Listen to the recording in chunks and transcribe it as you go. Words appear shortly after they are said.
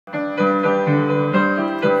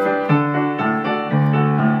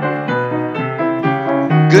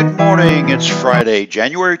morning. It's Friday,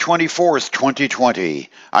 January 24th, 2020.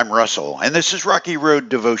 I'm Russell, and this is Rocky Road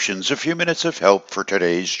Devotions, a few minutes of help for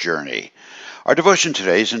today's journey. Our devotion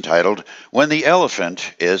today is entitled, When the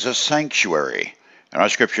Elephant is a Sanctuary, and our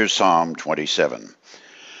scripture is Psalm 27.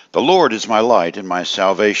 The Lord is my light and my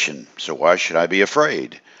salvation, so why should I be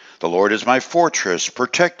afraid? The Lord is my fortress,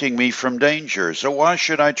 protecting me from danger, so why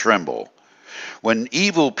should I tremble? When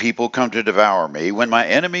evil people come to devour me, when my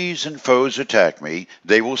enemies and foes attack me,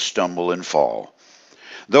 they will stumble and fall.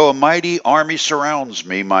 Though a mighty army surrounds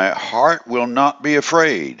me, my heart will not be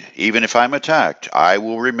afraid. Even if I'm attacked, I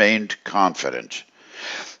will remain confident.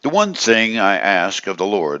 The one thing I ask of the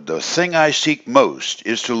Lord, the thing I seek most,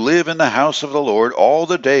 is to live in the house of the Lord all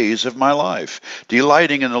the days of my life,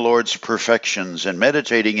 delighting in the Lord's perfections and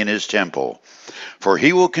meditating in his temple. For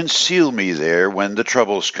he will conceal me there when the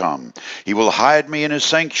troubles come. He will hide me in his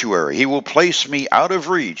sanctuary. He will place me out of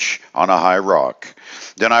reach on a high rock.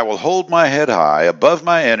 Then I will hold my head high above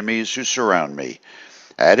my enemies who surround me.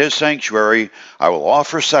 At his sanctuary I will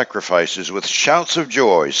offer sacrifices with shouts of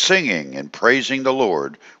joy, singing and praising the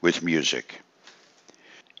Lord with music.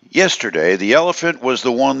 Yesterday, the elephant was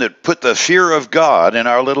the one that put the fear of God in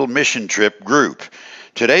our little mission trip group.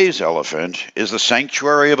 Today's elephant is the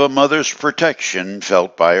sanctuary of a mother's protection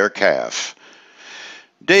felt by her calf.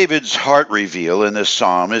 David's heart reveal in this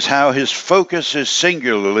psalm is how his focus is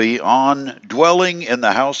singularly on dwelling in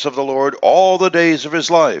the house of the Lord all the days of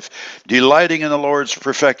his life, delighting in the Lord's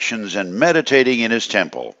perfections and meditating in his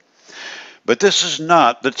temple. But this is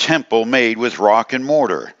not the temple made with rock and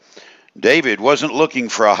mortar. David wasn't looking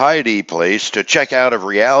for a hidey place to check out of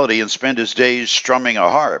reality and spend his days strumming a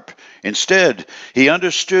harp. Instead, he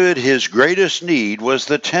understood his greatest need was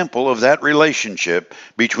the temple of that relationship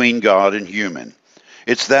between God and human.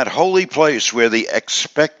 It's that holy place where the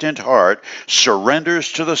expectant heart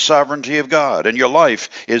surrenders to the sovereignty of God, and your life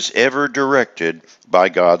is ever directed by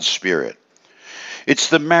God's Spirit. It's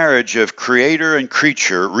the marriage of creator and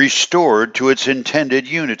creature restored to its intended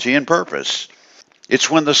unity and purpose. It's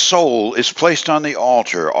when the soul is placed on the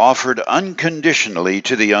altar, offered unconditionally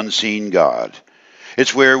to the unseen God.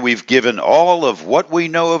 It's where we've given all of what we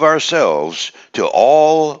know of ourselves to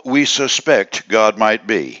all we suspect God might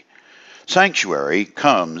be. Sanctuary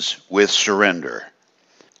comes with surrender.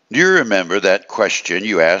 Do you remember that question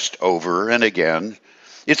you asked over and again?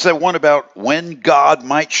 It's that one about when God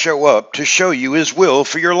might show up to show you his will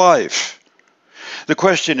for your life. The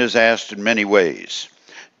question is asked in many ways.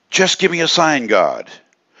 Just give me a sign, God.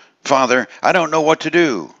 Father, I don't know what to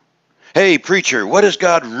do. Hey, preacher, what does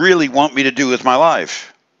God really want me to do with my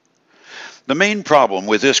life? The main problem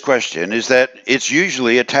with this question is that it's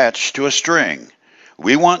usually attached to a string.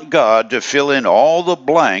 We want God to fill in all the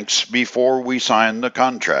blanks before we sign the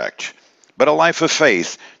contract. But a life of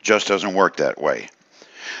faith just doesn't work that way.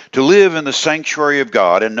 To live in the sanctuary of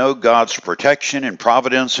God and know God's protection and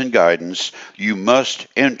providence and guidance, you must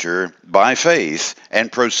enter by faith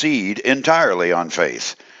and proceed entirely on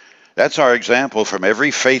faith. That's our example from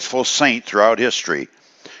every faithful saint throughout history.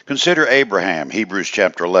 Consider Abraham, Hebrews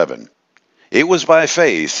chapter 11. It was by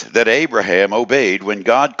faith that Abraham obeyed when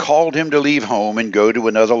God called him to leave home and go to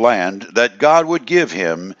another land that God would give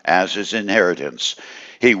him as his inheritance.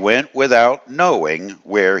 He went without knowing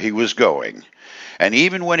where he was going. And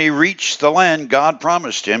even when he reached the land God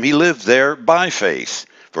promised him, he lived there by faith,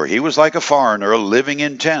 for he was like a foreigner living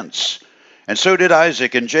in tents. And so did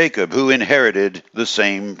Isaac and Jacob, who inherited the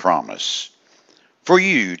same promise. For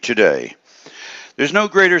you today, there's no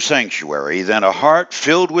greater sanctuary than a heart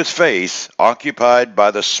filled with faith, occupied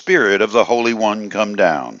by the Spirit of the Holy One come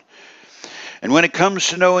down. And when it comes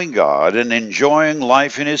to knowing God and enjoying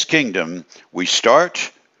life in his kingdom, we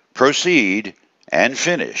start, proceed, and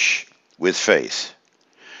finish with faith.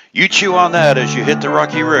 You chew on that as you hit the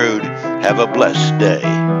rocky road. Have a blessed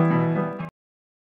day.